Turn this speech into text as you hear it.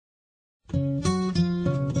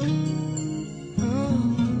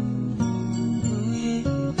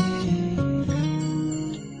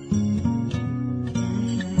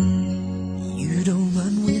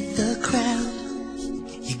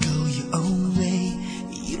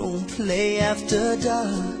play after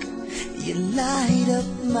dark. You light up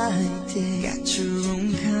my day. Got your own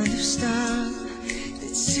kind of style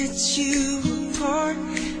that sets you apart.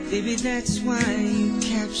 Baby, that's why you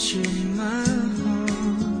capture my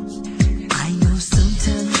heart. I know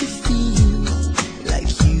sometimes you feel like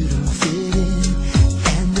you don't fit in,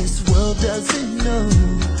 and this world doesn't know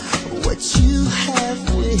what you have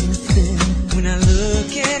within. When I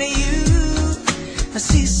look at you, I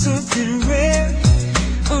see something rare,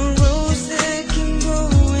 a rose that can grow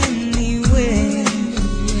anywhere.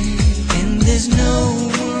 And there's no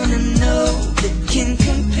one I know that can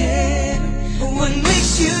compare. What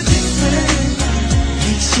makes you different,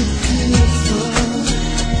 makes you beautiful.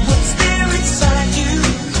 What's there inside you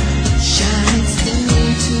shines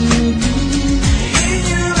through to me. In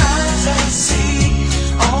your eyes I see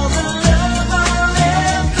all the love I'll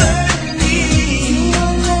ever need. You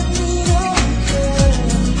won't let me go, girl.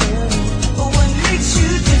 What makes you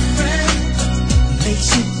different, makes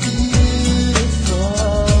you beautiful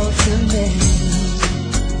to me.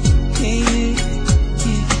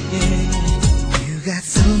 You got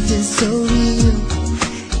something so real,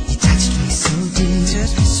 you touched me so deep.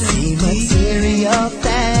 See, material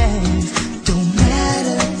things don't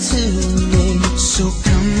matter to me. So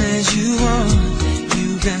come as you are, you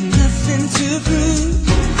got nothing to prove.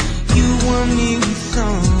 You want me with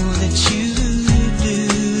all that you do,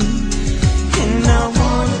 and I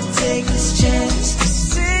wanna take this chance to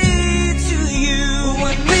say to you,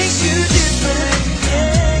 what makes you different,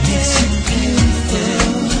 makes you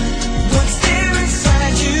beautiful. What's there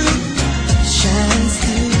inside you shines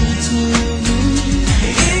through to me.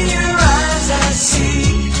 In your eyes I see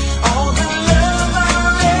all the love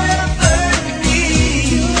I'll ever need.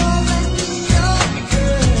 You won't let me go,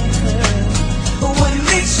 girl. What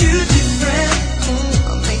makes you different,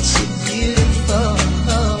 makes you beautiful.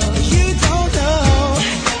 You don't know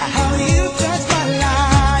how you touch my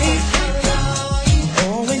life.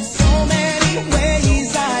 Oh, in so many ways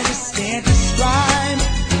I just can't describe.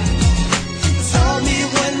 Tell me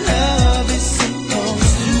what love is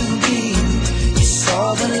supposed to be. You saw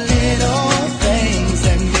the little things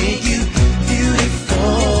that make you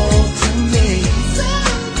beautiful to me. So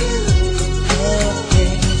beautiful.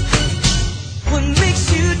 What makes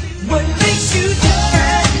you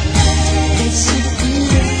different, makes you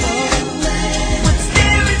beautiful. What's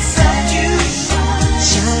there inside you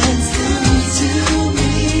shines through to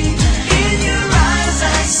me. In your eyes I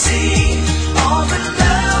see all the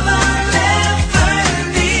love I'll ever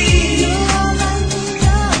need. You won't let me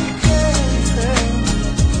go, girl.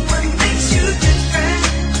 What makes you different,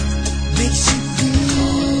 makes you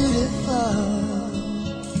beautiful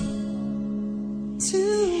to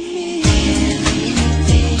me.